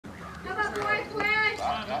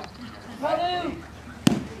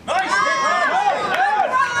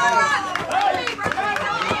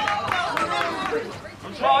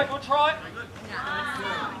try, good try.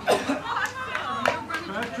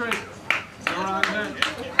 Patrick, you're on then.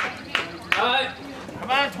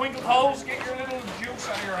 Come on, Twinkle Toes, get your little juice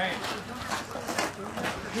out of your hand.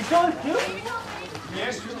 You don't juice?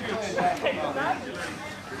 Yes, your juice.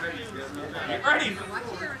 Get ready.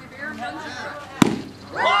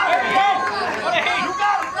 Right, what a hit. You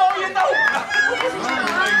got it. No, you don't.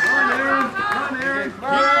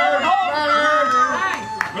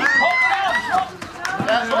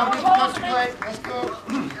 Let's go.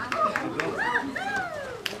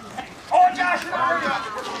 Oh, Josh,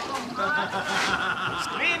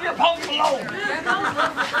 leave your punk alone.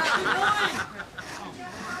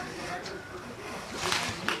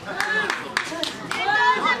 It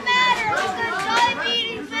doesn't matter because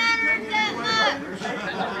diabetes matters that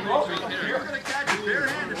much. You're going to catch it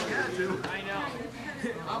barehanded if you had to. I know.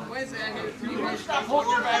 I'm Wednesday. I hit it 3 days. Stop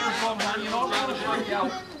holding your batter from man. You don't want to strike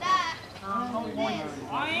out. I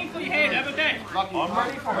ain't for your head every day. I'm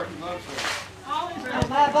ready for it.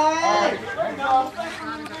 Bye-bye. Come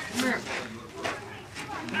here.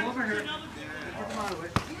 Come over here. Come on,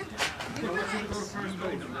 wait.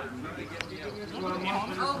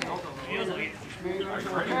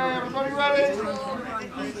 Everybody ready?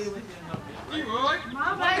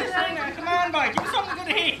 Come on, boy. Give me something good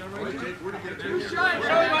to hit. Show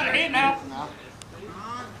me what to hit now.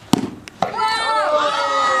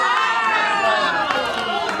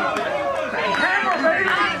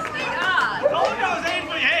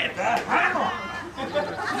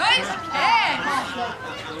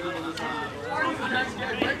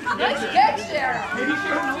 Nice catch, Sarah.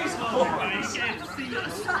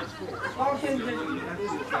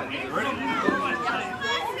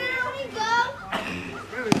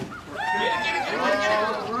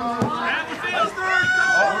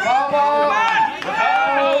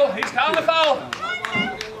 He's calling the foul.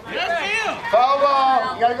 Foul ball.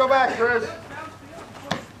 You gotta go back, Chris.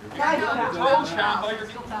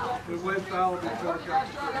 We went foul before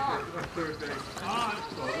Thursday.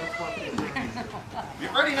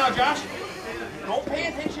 Get ready now, Josh. Don't pay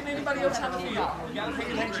attention to anybody else on the field. You gotta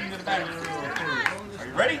pay attention to the batter. Are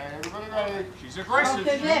you ready? Everybody ready? She's aggressive.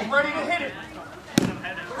 She's ready to hit it.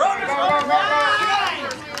 Run, Go, go, go,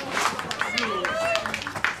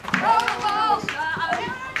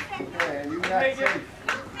 Okay, you got it.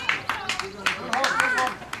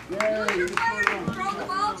 Yeah, you can throw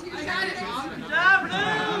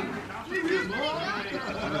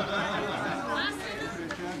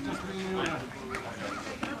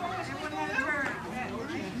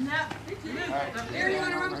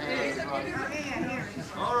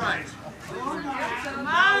All right.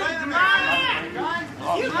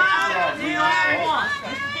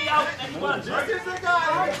 This is the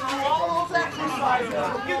guy who threw all those exercises.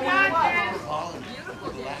 You got this.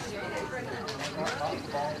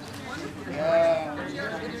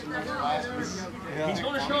 He's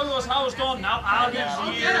going to show us how it's going. Now, I'll give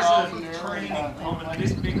years of training coming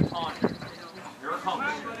this big time. Here it comes.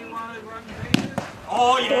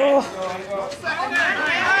 Oh, yeah.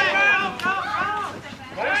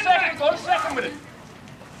 Go to second with it.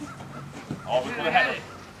 Oh, we could have had it.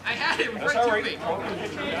 I had it. That's all right.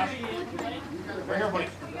 Right here, buddy.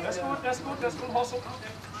 That's good, hustle.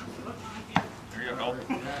 There you go.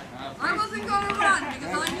 I wasn't going to run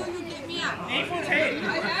because I knew you'd get me out. 8 foot 8.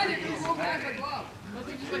 I had it. You broke back my glove.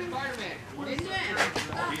 Nothing just like Spider-Man. Isn't it?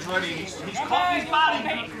 He's ready. He's caught his body.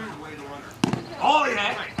 Oh,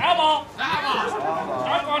 yeah. Elbow.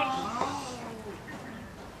 Start one.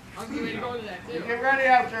 I'm getting ready to go to that You too. get ready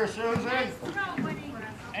out there, Susan.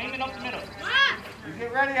 Aim it up the middle. You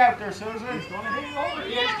get ready out there, Susan. Yeah,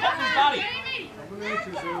 he's cutting his body.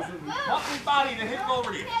 Cutting his body to hit it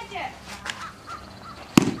over to you.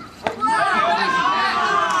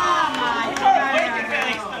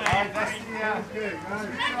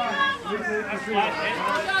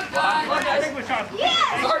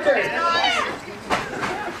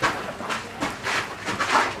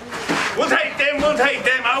 We'll take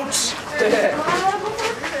them outs.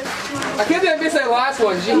 I can't believe I missed that last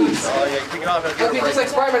one, jeez. Oh, yeah, kick it off. It'd be just like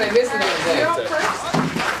Spider-Man, I missed it the other day.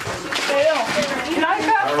 Can I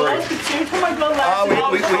have both? Could you come and go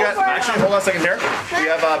last? We got, actually, hold on a second here. We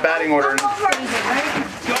have a batting order. You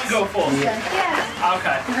want to go full? Yeah.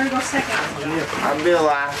 Okay. We're going to go second. I'll be the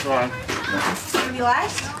last one. Gonna be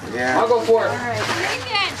last? Yeah. I'll go for it. Alright.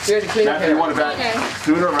 Here's the cleanup You here. want to bat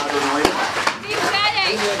sooner rather than later?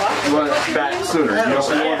 You want to bat sooner. You don't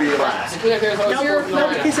want to be last. Cleanup here is always here. No,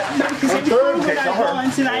 because every time when I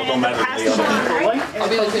once and I end up passing on the right, I'll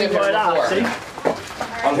be the cleanup here before.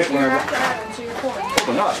 I'll hit whenever.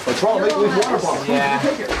 But not. What's wrong? Make at least water bottle. Yeah.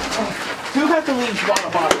 You have to leave water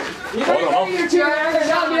bottle. You better go to your chair. I'm gonna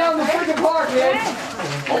knock me out in the freaking park, man.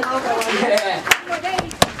 Yeah.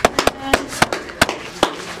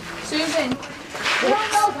 Susan.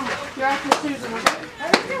 You're after Susan.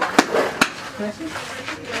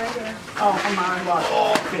 Oh, come on, watch.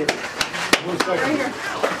 Oh, okay. Right here. Oh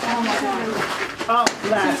my God. Oh,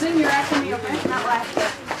 last. Susan, you're after me, okay? Not last, but.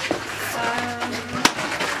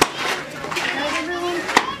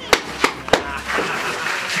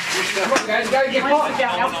 Come on, guys. You gotta get pumped.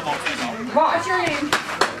 Come on. What's your name?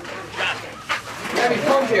 You gotta be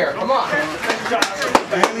pumped here. Come on.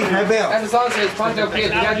 Hey, Bill. As the song says, pumped up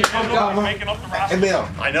kids. You gotta be pumped up. Making up the roster. Hey, Bill.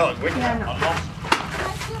 I know, it's wicked. You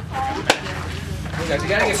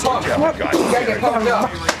gotta get pumped up. You gotta get pumped up.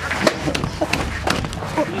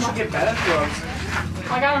 You should get better drugs.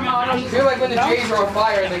 I got him out. I feel like when the Jays are on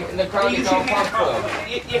fire and the crowd gets all pumped for them.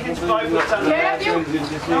 You can survive with that. Yeah, you.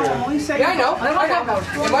 Yeah, I know.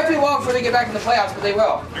 It might be long before they get back in the playoffs, but they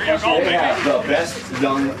will. There you go, They baby. have the best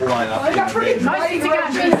young lineup in the big. Nice to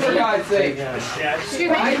get me. For God's sake.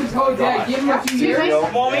 Excuse I me. even told Dad, give him a few years.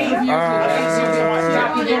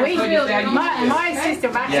 My sister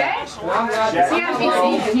back there.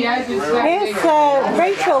 Yes,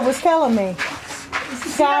 Rachel was telling me.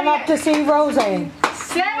 Sign up to see Roseanne.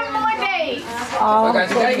 7 more days. Okay,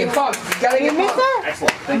 so you gotta get pumped. You gotta You get miss pumped. her?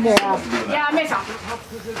 Excellent. Yeah. Yeah, I miss her.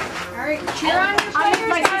 All right, cheer on your I players, miss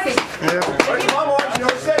my guys. Come on, you're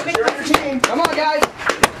set. You're on your team. Come on, guys.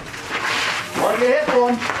 Want to get hit for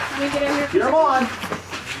him. Let me get in here. Get him on.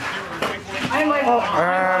 I'm like,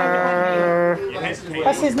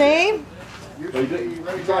 What's his name? Let me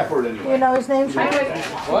try for it anyway. You know his name?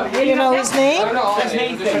 What? You know his I name? don't know. All his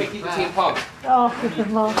name. Just trying to keep the team pumped. Oh,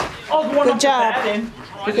 good luck. Oh, the one Good up job. the bat in.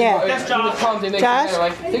 Yeah. That's Josh. Pumped, it makes Josh? it better.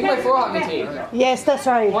 Like, think of my floor hockey team. Yes, that's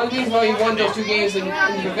right. One reason why we won those 2 games in the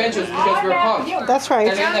conventions was because we were pumped. That's And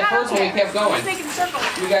right. then that first one we kept going.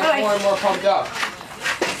 We got more and more pumped up.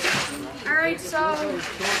 all right, so.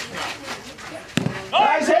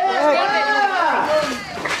 Nice hit! I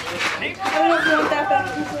don't know if you want that back.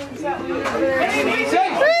 Good job!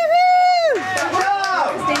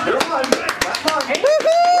 You're on.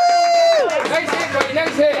 Nice hit, buddy.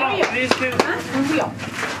 Nice hit.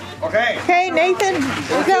 Okay. Okay, Nathan.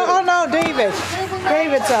 We go. Oh no, David.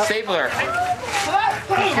 David's up. Stapler.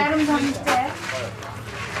 Adam's on his desk.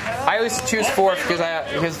 I always choose fourth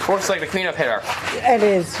because fourth's like the cleanup hitter, It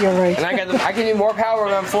is. You're right. and I can do more power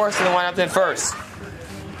when I'm fourth in the lineup than first.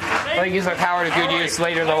 I use my power to good use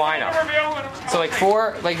later in the lineup. So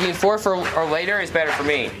being fourth or later is better for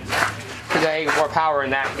me because I get more power in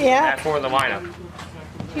that four in the lineup.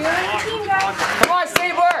 Cheer on your team, guys. Come on,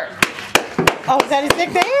 Stapler! Oh, is that his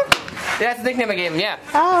nickname? Yeah, that's the nickname I gave him. Yeah.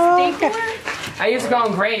 Oh, okay. I used to call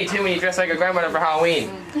him Granny too when he dressed like a grandmother for Halloween.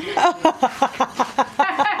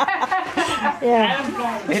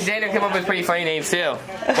 Yeah. And Dana came up with pretty funny names too,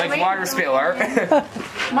 like Water Spiller.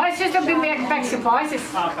 My sister will bring me back surprises.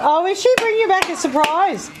 Oh, is she bringing you back a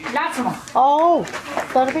surprise? Lots of them. Oh,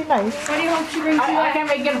 that'll be nice. What do you hope she brings you back? I can't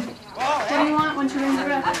wait to get them. What do you want when she brings you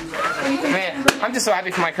back? What do you think? Man, I'm just so happy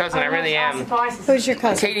for my cousin. I really am. Surprises. Who's your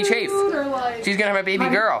cousin? Katie Chafe. She's gonna have a baby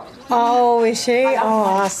girl. Oh, is she? Oh,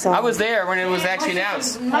 awesome. I was there when it was actually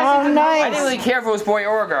announced. Oh, I didn't nice. really care if it was boy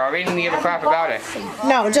or girl. I really didn't give a crap about it.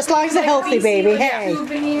 No, just as long as a healthy baby. Hey.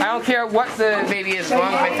 I don't care what the baby is as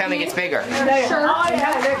long as my family gets bigger. Sure.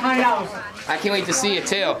 They're $100. I can't wait to see it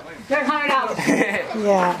too. They're $100.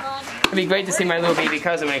 Yeah. It'd be great to see my little baby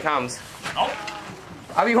cousin when it comes.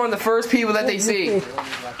 I'll be one of the first people that they see.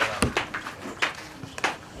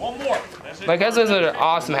 One more. That's it. My cousin has an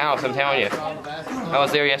awesome house, I'm telling you. I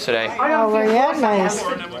was there yesterday. Oh, well, yeah, nice.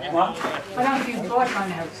 And then we'll get I don't think you bought my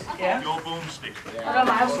house. the old boomstick. I got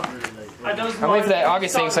my house one. I'm waiting for that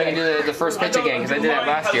August thing so I can do the first pitch again, because I did that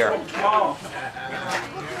last year.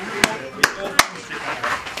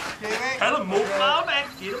 Tell him, move him out back.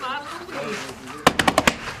 Get him out of the way.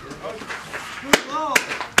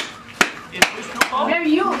 Is this too low? Maybe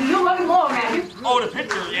you look more, man. Oh, the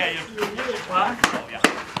picture, yeah. What? Oh, yeah.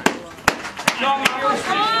 No,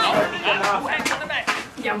 hands on the back.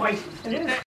 Yeah, wait.